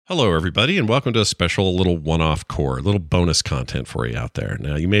Hello, everybody, and welcome to a special little one-off core, a little bonus content for you out there.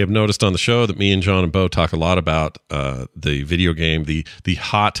 Now, you may have noticed on the show that me and John and Bo talk a lot about the video game, the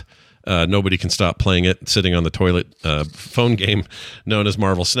hot, nobody can stop playing it, sitting on the toilet phone game known as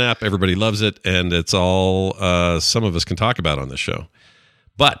Marvel Snap. Everybody loves it, and it's all some of us can talk about on this show.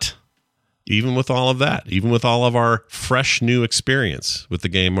 But even with all of that, even with all of our fresh new experience with the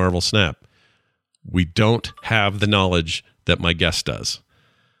game Marvel Snap, we don't have the knowledge that my guest does.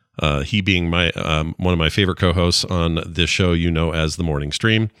 He being my one of my favorite co-hosts on this show, you know, as The Morning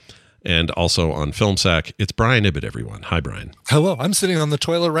Stream, and also on Film Sack. It's Brian Ibbott, everyone. Hi, Brian. Hello. I'm sitting on the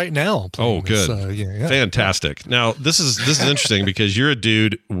toilet right now. Oh, good. Yeah. Fantastic. Now, this is interesting because you're a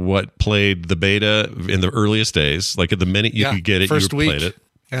dude what played the beta in the earliest days, like at the minute you could get it, first you week. played it.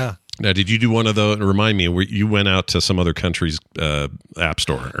 Yeah. Now, did you do one of those? Remind me, you went out to some other country's app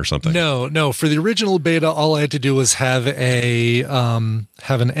store or something? No. For the original beta, all I had to do was have an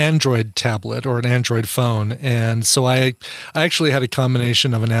Android tablet or an Android phone, and so I actually had a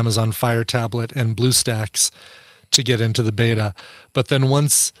combination of an Amazon Fire tablet and BlueStacks to get into the beta. But then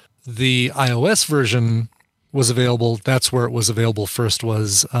once the iOS version was available, that's where it was available first.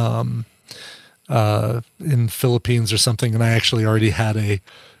 Was in Philippines or something, and I actually already had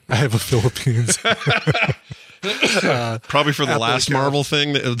I have a Philippines. Probably for the last Marvel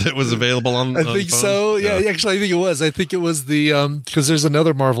thing that was available on. I think so. Yeah, actually, I think it was. I think it was the because there's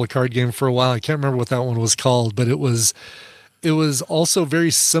another Marvel card game for a while. I can't remember what that one was called, but it was also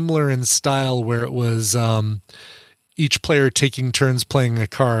very similar in style, where it was each player taking turns playing a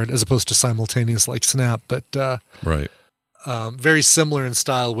card as opposed to simultaneous like Snap, but right. Very similar in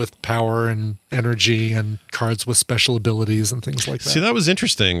style with power and energy and cards with special abilities and things like that. See, that was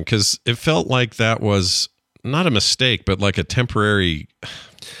interesting because it felt like that was not a mistake, but like a temporary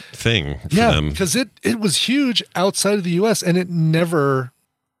thing for them. Yeah, because it was huge outside of the U.S. and it never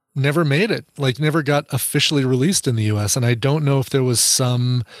made it. Like, never got officially released in the U.S. And I don't know if there was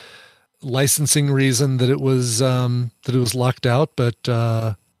some licensing reason that it was locked out, but.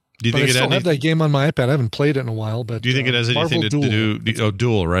 Do you think I still have that game on my iPad? I haven't played it in a while, but do you think it has anything to do? Oh,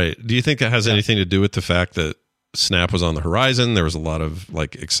 Duel, right? Do you think that has anything to do with the fact that Snap was on the horizon? There was a lot of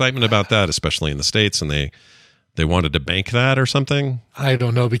like excitement about that, especially in the States, and they wanted to bank that or something. I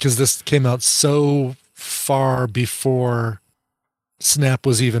don't know, because this came out so far before Snap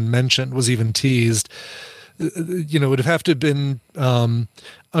was even mentioned, was even teased. You know, it would have to have been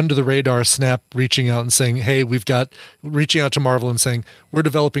under the radar, Snap reaching out and saying, hey, reaching out to Marvel and saying, we're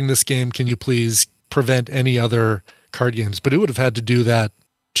developing this game. Can you please prevent any other card games? But it would have had to do that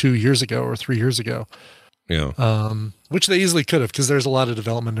 2 years ago or 3 years ago. Yeah. Which they easily could have, because there's a lot of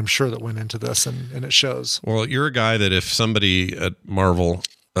development, I'm sure, that went into this, and it shows. Well, you're a guy that if somebody at Marvel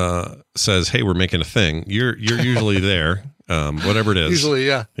says, hey, we're making a thing, you're usually there. Whatever it is. Usually,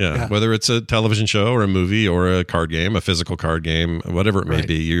 yeah. Whether it's a television show or a movie or a card game, a physical card game, whatever it may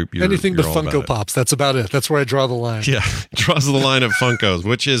be. You're anything but all Funko Pops. That's about it. That's where I draw the line. Yeah, draws the line at Funkos,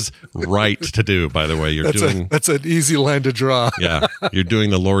 which is right to do, by the way. That's an easy line to draw. Yeah, you're doing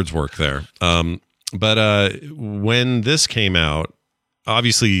the Lord's work there. But when this came out,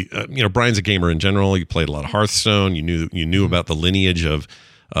 obviously, Brian's a gamer in general. You played a lot of Hearthstone. You knew about the lineage of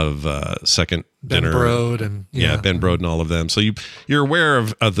Second Ben Dinner, Brode and Ben Brode and all of them. So you're aware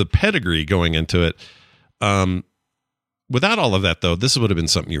of the pedigree going into it. Without all of that, though, this would have been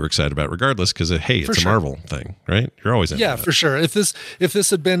something you were excited about, regardless, because it's a Marvel thing, right? You're always into that. For sure. If this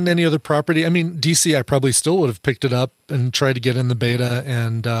had been any other property, I mean, DC, I probably still would have picked it up and tried to get in the beta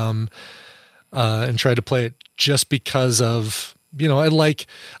and try to play it, just because of I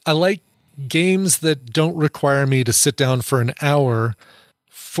like games that don't require me to sit down for an hour.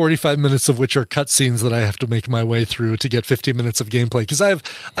 45 minutes of which are cutscenes that I have to make my way through to get 50 minutes of gameplay, because I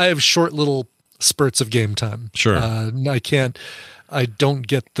have short little spurts of game time. Sure. I don't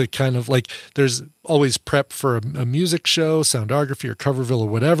get the kind of, like, there's always prep for a music show, soundography or Coverville or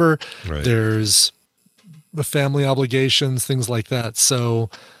whatever. Right. There's the family obligations, things like that. So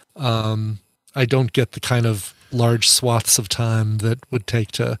I don't get the kind of large swaths of time that would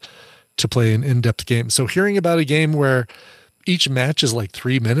take to play an in-depth game. So hearing about a game where each match is like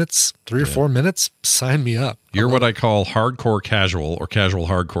 3 minutes, 3 or 4 minutes, sign me up. You're what I call hardcore casual or casual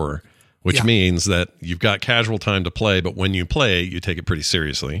hardcore, which means that you've got casual time to play, but when you play, you take it pretty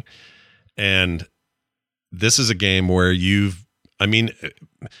seriously. And this is a game where I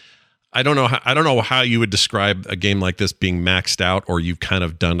don't know how you would describe a game like this being maxed out, or you've kind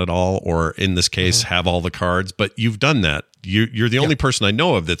of done it all, or in this case, have all the cards, but you've done that. You're the only person I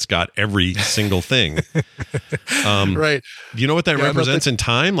know of that's got every single thing. Right. Do you know what that represents in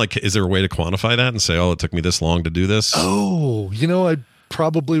time? Like, is there a way to quantify that and say, oh, it took me this long to do this? Oh,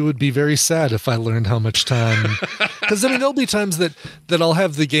 probably would be very sad if I learned how much time. Because I mean, there'll be times that I'll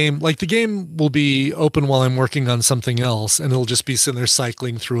have the game, like the game will be open while I'm working on something else, and it'll just be sitting there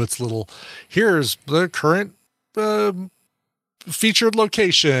cycling through its little. Here's the current featured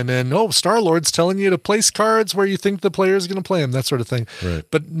location, and Star-Lord's telling you to place cards where you think the player is going to play them, that sort of thing. Right.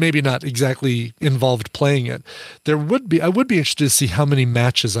 But maybe not exactly involved playing it. I would be interested to see how many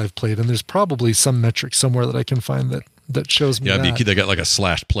matches I've played, and there's probably some metric somewhere that I can find that shows me that. They got like a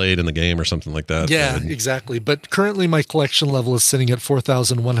slash played in the game or something like that. Yeah, exactly. But currently my collection level is sitting at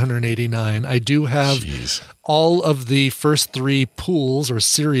 4,189. I do have all of the first 3 pools or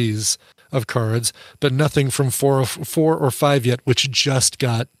series of cards, but nothing from 4 or 5 yet, which just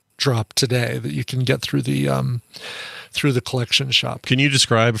got dropped today that you can get through the collection shop. Can you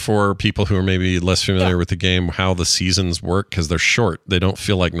describe for people who are maybe less familiar with the game how the seasons work? Because they're short. They don't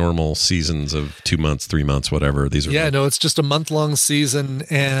feel like normal seasons of 2 months, 3 months, whatever. These are no, it's just a month-long season,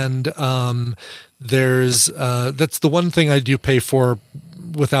 and there's that's the one thing I do pay for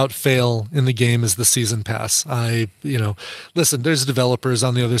without fail in the game is the season pass. Listen, there's developers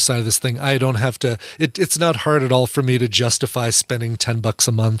on the other side of this thing. I don't have to, it's not hard at all for me to justify spending $10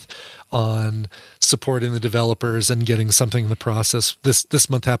 a month on supporting the developers and getting something in the process. This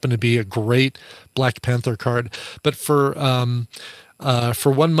month happened to be a great Black Panther card, but for 1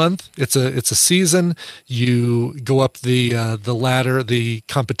 month, it's a season. You go up the ladder, the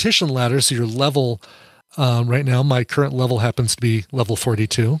competition ladder. So your level, right now, my current level happens to be level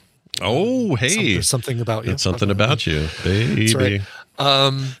 42. Oh, hey, there's something about you. That's something about you, baby. That's right.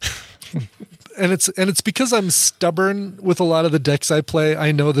 And it's because I'm stubborn with a lot of the decks I play.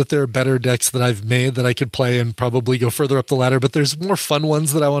 I know that there are better decks that I've made that I could play and probably go further up the ladder, but there's more fun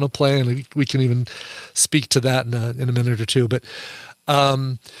ones that I want to play, and we can even speak to that in a minute or two. But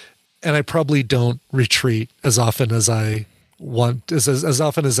and I probably don't retreat as often as I want, as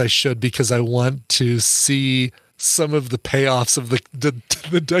often as I should, because I want to see some of the payoffs of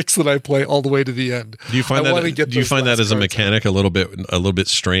the decks that I play all the way to the end. Do you find that as a mechanic a little bit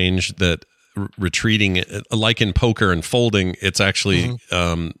strange that retreating, like in poker and folding, it's actually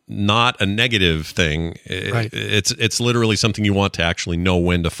not a negative thing. Right. It's literally something you want to actually know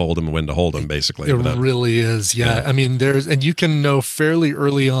when to fold them and when to hold them, basically. It really is. Yeah. I mean, and you can know fairly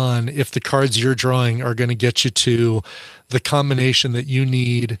early on if the cards you're drawing are going to get you to the combination that you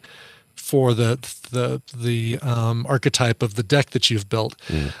need for the archetype of the deck that you've built.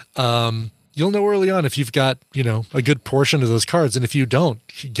 You'll know early on if you've got, a good portion of those cards. And if you don't,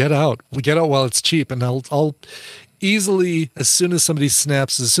 get out. We get out while it's cheap. And I'll easily, as soon as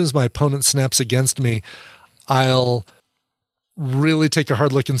my opponent snaps against me, I'll really take a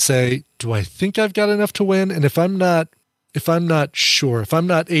hard look and say, do I think I've got enough to win? And if I'm not sure, if I'm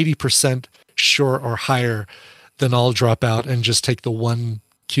not 80% sure or higher, then I'll drop out and just take the 1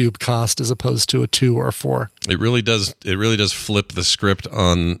 cube cost as opposed to a 2 or a 4. It really does flip the script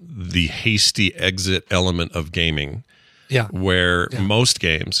on the hasty exit element of gaming. Yeah. Where most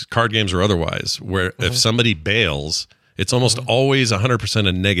games, card games or otherwise, where if somebody bails, it's almost always 100%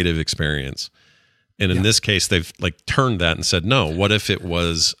 a negative experience. And in this case, they've turned that and said, no, what if it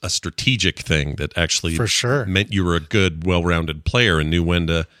was a strategic thing that actually for sure meant you were a good, well-rounded player and knew when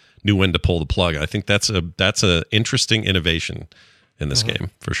to pull the plug. I think that's a interesting innovation in this game,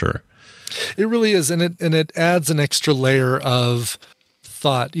 for sure. It really is, and it adds an extra layer of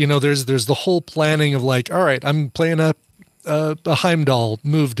thought. There's the whole planning of all right, I'm playing a Heimdall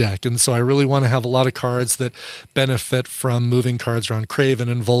move deck, and so I really want to have a lot of cards that benefit from moving cards around Craven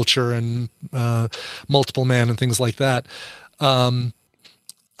and Vulture and Multiple Man and things like that. But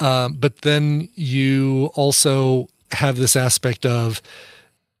then you also have this aspect of,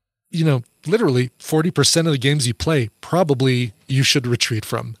 literally 40% of the games you play, probably you should retreat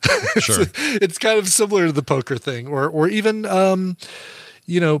from. Sure. It's kind of similar to the poker thing, or even,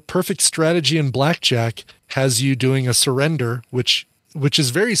 Perfect Strategy in blackjack has you doing a surrender, which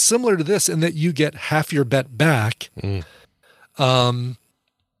is very similar to this in that you get half your bet back.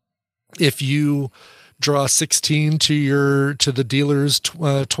 If you draw 16 to the dealer's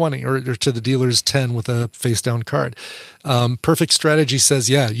 20 or to the dealer's 10 with a face down card. Perfect Strategy says,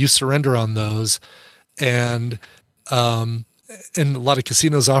 you surrender on those. And a lot of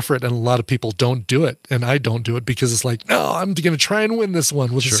casinos offer it, and a lot of people don't do it. And I don't do it because it's no, I'm going to try and win this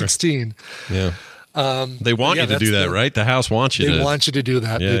one with a 16. Yeah. They want you to do that, right? The house wants you to. They want you to do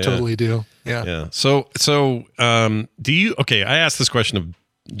that. They totally do. Yeah. Yeah. So, do you, I asked this question of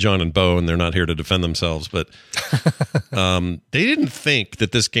John and Bo, and they're not here to defend themselves, but they didn't think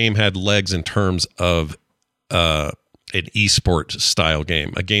that this game had legs in terms of an esport style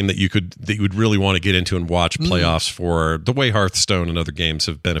game, a game that you would really want to get into and watch playoffs for, the way Hearthstone and other games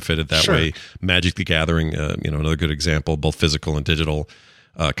have benefited that way. Magic the Gathering, another good example, both physical and digital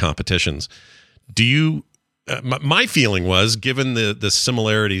competitions. Do you? My feeling was, given the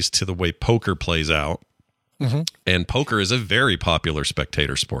similarities to the way poker plays out, and poker is a very popular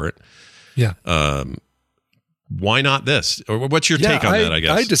spectator sport. Yeah. Why not this? Or what's your take on that, I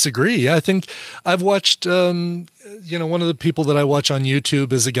guess? I disagree. Yeah, I think I've watched, one of the people that I watch on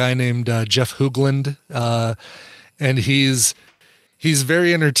YouTube is a guy named Jeff Hoogland. And he's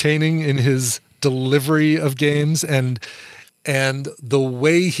very entertaining in his delivery of games and the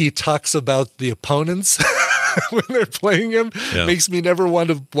way he talks about the opponents when they're playing him makes me never want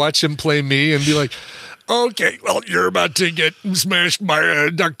to watch him play me and be like, okay, well, you're about to get smashed by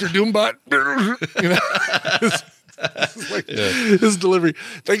Dr. Doombot. His delivery.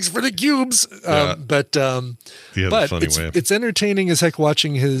 Thanks for the cubes. But it's entertaining as heck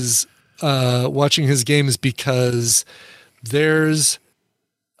watching his games because there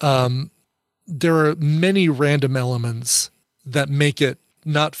are many random elements that make it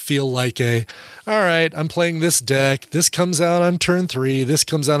not feel like all right, I'm playing this deck. This comes out on turn 3. This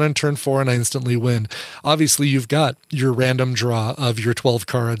comes out on turn 4, and I instantly win. Obviously, you've got your random draw of your 12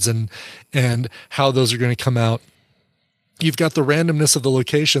 cards and how those are going to come out. You've got the randomness of the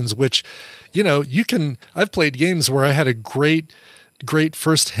locations, which, I've played games where I had a great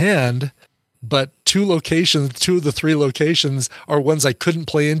first hand, but two of the 3 locations are ones I couldn't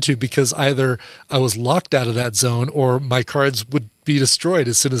play into because either I was locked out of that zone or my cards would be destroyed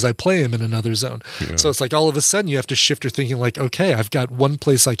as soon as I play them in another zone. Yeah. So it's like all of a sudden you have to shift your thinking like, okay, I've got one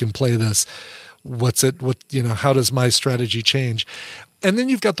place I can play this. How does my strategy change? And then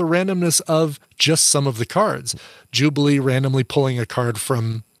you've got the randomness of just some of the cards. Jubilee randomly pulling a card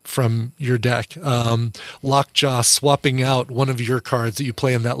from your deck. Lockjaw swapping out one of your cards that you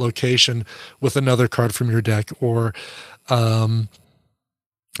play in that location with another card from your deck. Or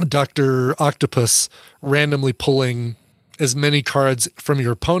Dr. Octopus randomly pulling as many cards from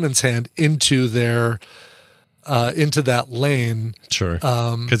your opponent's hand into that lane. Sure.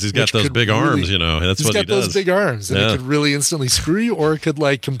 Because he's got those big arms, that's what he does. He's got those big arms, and it could really instantly screw you, or it could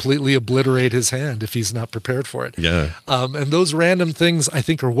completely obliterate his hand if he's not prepared for it. Yeah. And those random things, I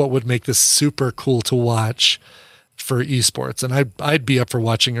think, are what would make this super cool to watch for esports. And I'd be up for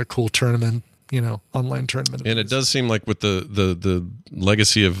watching a cool tournament, online tournament. And it does seem like with the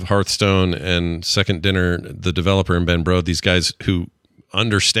legacy of Hearthstone and Second Dinner, the developer and Ben Brode, these guys who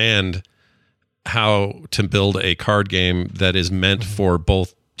understand how to build a card game that is meant for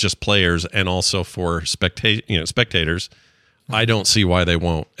both just players and also for spectators. I don't see why they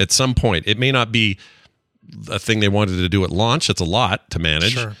won't. At some point, it may not be a thing they wanted to do at launch. It's a lot to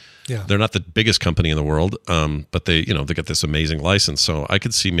manage. Sure. Yeah. They're not the biggest company in the world, but they got this amazing license. So I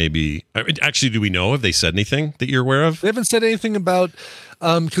could see maybe. Actually, do we know? Have they said anything that you're aware of? They haven't said anything about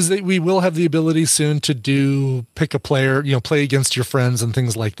because we will have the ability soon to pick a player, play against your friends and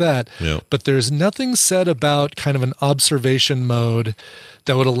things like that. Yeah. But there's nothing said about kind of an observation mode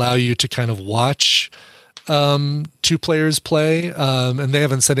that would allow you to kind of watch 2 players play, and they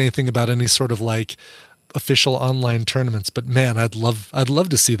haven't said anything about any sort of official online tournaments, but man, I'd love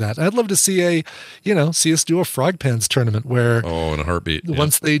to see that. I'd love to see see us do a Frog Pants tournament where in a heartbeat.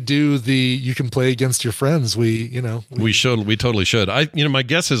 Once they do you can play against your friends. We totally should. My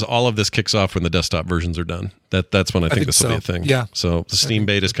guess is all of this kicks off when the desktop versions are done. That's when I think this will be a thing. Yeah. So the Steam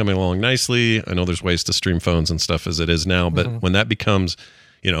beta is coming along nicely. I know there's ways to stream phones and stuff as it is now, but when that becomes,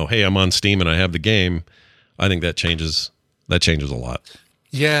 hey, I'm on Steam and I have the game, I think that changes a lot.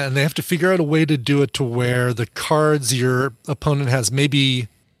 Yeah, and they have to figure out a way to do it to where the cards your opponent has, maybe,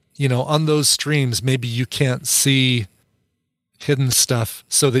 on those streams, maybe you can't see hidden stuff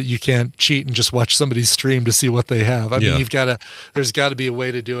so that you can't cheat and just watch somebody's stream to see what they have. I mean, there's got to be a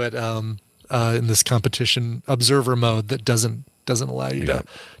way to do it in this competition observer mode that doesn't allow you to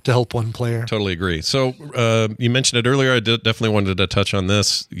help one player. Totally agree. So you mentioned it earlier. I definitely wanted to touch on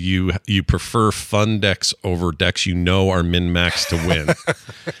this. You prefer fun decks over decks are min-max to win.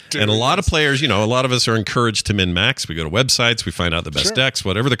 And a lot of players, a lot of us are encouraged to min-max. We go to websites, we find out the best decks,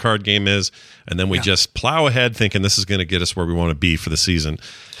 whatever the card game is, and then we just plow ahead thinking this is going to get us where we want to be for the season.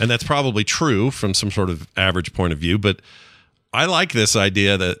 And that's probably true from some sort of average point of view, but I like this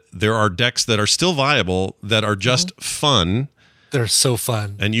idea that there are decks that are still viable that are just fun. They're so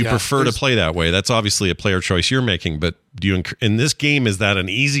fun. And you prefer to play that way. That's obviously a player choice you're making, but in this game, is that an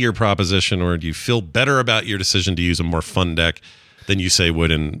easier proposition, or do you feel better about your decision to use a more fun deck than you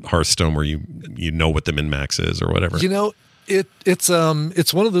would in Hearthstone, where you know what the min-max is or whatever? It's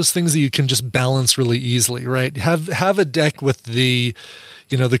one of those things that you can just balance really easily, right? Have a deck with the,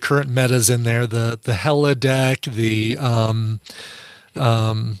 the current metas in there, the Hela deck, the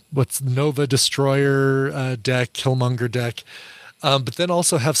what's Nova Destroyer deck, Killmonger deck, but then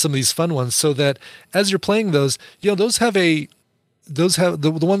also have some of these fun ones, so that as you're playing those, those have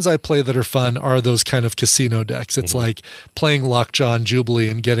the ones I play that are fun are those kind of casino decks. It's like playing Lockjaw and Jubilee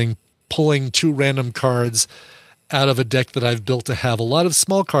and pulling 2 random cards out of a deck that I've built to have a lot of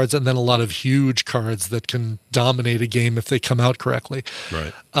small cards and then a lot of huge cards that can dominate a game if they come out correctly.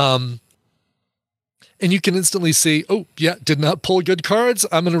 Right. And you can instantly see, oh yeah, did not pull good cards.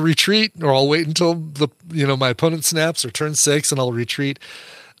 I'm going to retreat, or I'll wait until my opponent snaps or turn 6 and I'll retreat.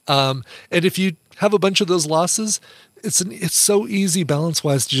 And if you have a bunch of those losses, it's so easy balance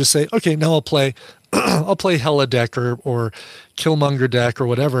wise to just say, okay, now I'll play Hela deck or Killmonger deck or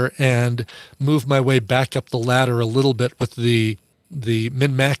whatever, and move my way back up the ladder a little bit with the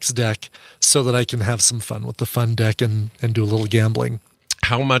min-max deck, so that I can have some fun with the fun deck and do a little gambling.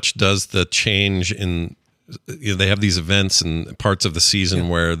 How much does the change in, they have these events and parts of the season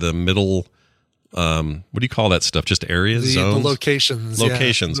where the middle, what do you call that stuff? Just areas, zones? The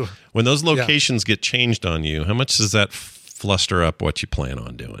locations. Yeah. When those locations get changed on you, how much does that fluster up what you plan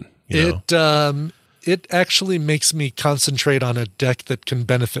on doing? It actually makes me concentrate on a deck that can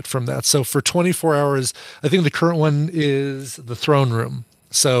benefit from that. So for 24 hours, I think the current one is the Throne Room.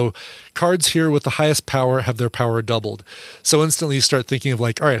 So cards here with the highest power have their power doubled. So instantly you start thinking of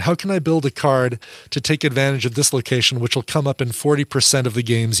like, all right, how can I build a card to take advantage of this location, which will come up in 40% of the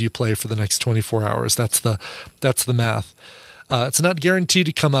games you play for the next 24 hours. That's the math. It's not guaranteed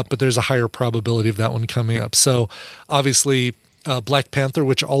to come up, but there's a higher probability of that one coming up. So obviously Black Panther,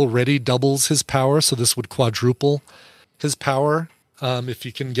 which already doubles his power, so this would quadruple his power if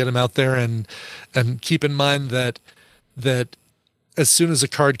you can get him out there. And keep in mind that as soon as a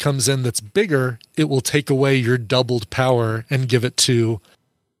card comes in that's bigger, it will take away your doubled power and give it to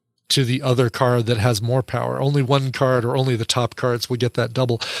the other card that has more power. Only one card or only the top cards will get that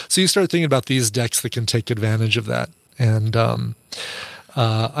double. So you start thinking about these decks that can take advantage of that. And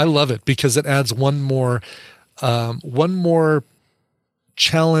I love it because it adds one more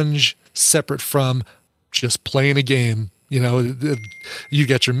challenge separate from just playing a game. You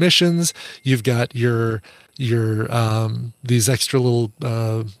got your missions, you've got your these extra little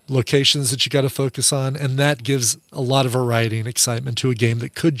locations that you got to focus on, and that gives a lot of variety and excitement to a game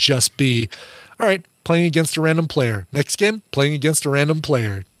that could just be, all right, playing against a random player. Next game, playing against a random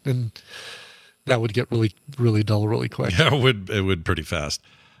player, and that would get really, really dull really quick. Yeah, it would pretty fast.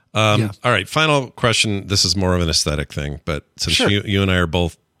 All right, final question. This is more of an aesthetic thing, but since you and I are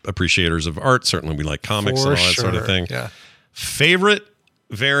both appreciators of art, certainly we like comics and all that sort of thing. Yeah. Favorite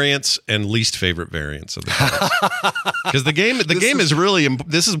variants and least favorite variants of the cards, because the game is really,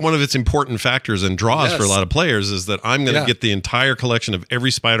 this is one of its important factors and draws for a lot of players, is that I'm going to get the entire collection of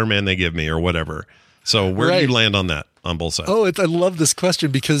every Spider-Man they give me or whatever. So where do you land on that on both sides? I love this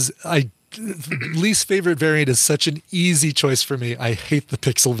question because least favorite variant is such an easy choice for me. I hate the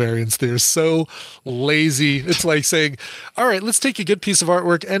pixel variants. They're so lazy. It's like saying, all right, let's take a good piece of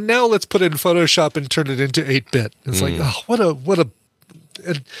artwork and now let's put it in Photoshop and turn it into 8-bit. It's like, oh, what a.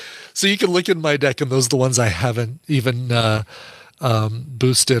 And so you can look in my deck, and those are the ones I haven't even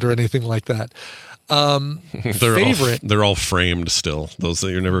boosted or anything like that. They're all framed still. Those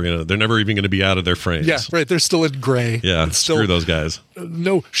they're never even gonna be out of their frames. Yeah, right. They're still in gray. Yeah, screw those guys.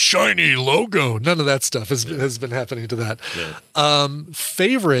 No shiny logo. None of that stuff has been happening to that. Yeah.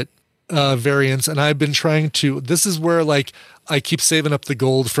 Favorite variants, and I've been trying to. This is where I keep saving up the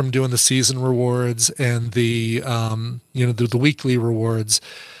gold from doing the season rewards and the the weekly rewards.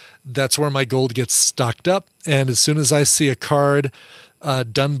 That's where my gold gets stocked up. And as soon as I see a card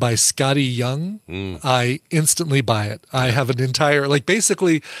done by Scotty Young, I instantly buy it. I have an entire,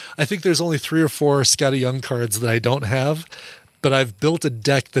 basically, I think there's only 3 or 4 Scotty Young cards that I don't have, but I've built a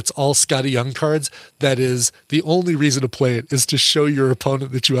deck that's all Scotty Young cards. That is the only reason to play it, is to show your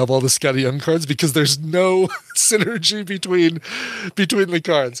opponent that you have all the Scotty Young cards, because there's no synergy between the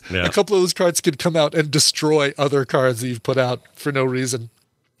cards. Yeah. A couple of those cards can come out and destroy other cards that you've put out for no reason.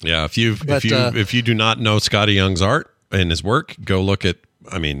 Yeah, if you do not know Scotty Young's art and his work, go look at,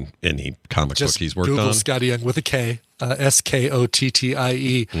 any comic book he's worked Google on. Scotty Young with a K, Skottie.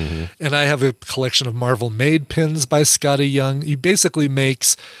 Mm-hmm. And I have a collection of Marvel Made pins by Scotty Young. He basically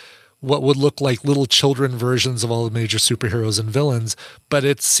makes what would look like little children versions of all the major superheroes and villains. But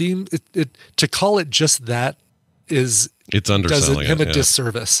it to call it just that it's underselling him a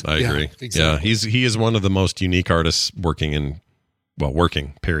disservice. I agree. Exactly. Yeah, he is one of the most unique artists working,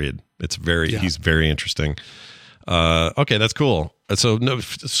 period. He's very interesting. Okay, that's cool. So no,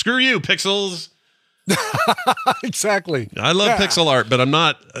 screw you, Pixels. Exactly. I love pixel art, but I'm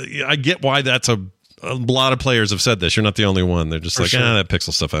not. I get why that's a lot of players have said this. You're not the only one. They're just like, that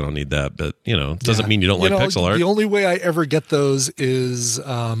pixel stuff. I don't need that. But it doesn't mean you don't like pixel art. The only way I ever get those is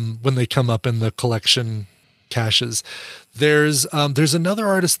when they come up in the collection caches. There's another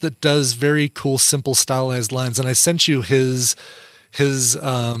artist that does very cool, simple, stylized lines, and I sent you his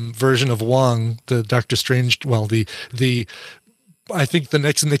version of Wong, the Doctor Strange. Well, the I think the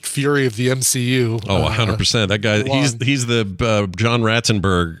next Nick Fury of the MCU. Oh, 100%. That guy, he's the John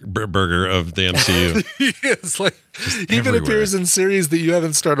Ratzenberger of the MCU. He is like, he even appears in series that you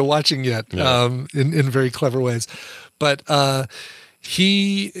haven't started watching yet, in very clever ways. But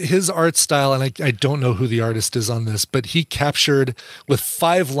his art style, and I don't know who the artist is on this, but he captured, with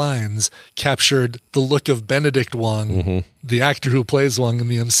 5 lines, captured the look of Benedict Wong, the actor who plays Wong in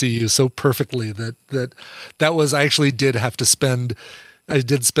the MCU, so perfectly that was, I actually did spend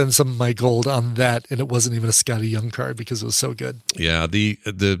some of my gold on that, and it wasn't even a Scotty Young card because it was so good. Yeah,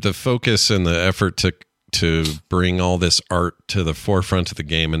 the focus and the effort to bring all this art to the forefront of the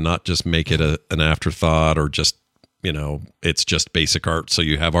game and not just make it an afterthought or just it's just basic art, so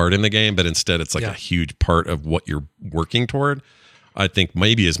you have art in the game, but instead it's like a huge part of what you're working toward. I think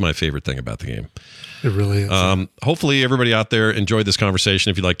maybe is my favorite thing about the game. It really is. Hopefully everybody out there enjoyed this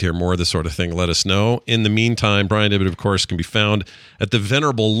conversation. If you'd like to hear more of this sort of thing, let us know. In the meantime, Brian Ibbott, of course, can be found at the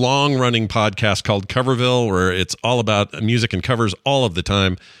venerable long-running podcast called Coverville, where it's all about music and covers all of the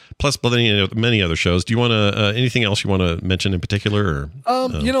time, plus many other shows. Do you want to anything else you want to mention in particular? Or,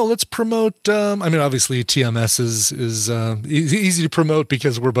 let's promote. Obviously TMS is easy to promote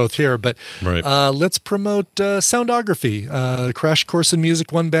because we're both here, but let's promote Soundography, Crash Course in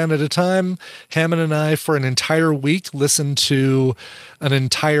Music, one band at a time. Hammond and I, for an entire week, listen to an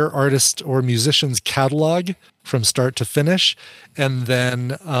entire artist or musician's catalog from start to finish, and then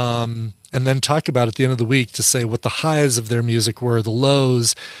talk about at the end of the week to say what the highs of their music were, the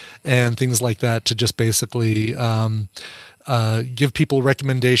lows, and things like that, to just basically give people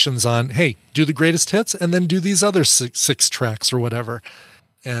recommendations on, hey, do the greatest hits and then do these other six tracks or whatever.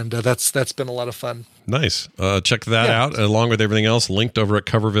 And that's been a lot of fun. Nice. Check that out, along with everything else, linked over at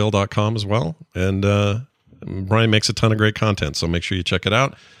coverville.com as well. And Brian makes a ton of great content, so make sure you check it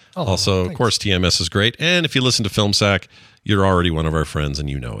out. Also, thanks. Of course, TMS is great. And if you listen to FilmSack, you're already one of our friends and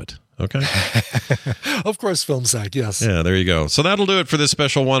you know it. Okay. Of course, FilmSack, yes. Yeah, there you go. So that'll do it for this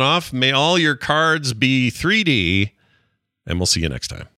special one-off. May all your cards be 3D, and we'll see you next time.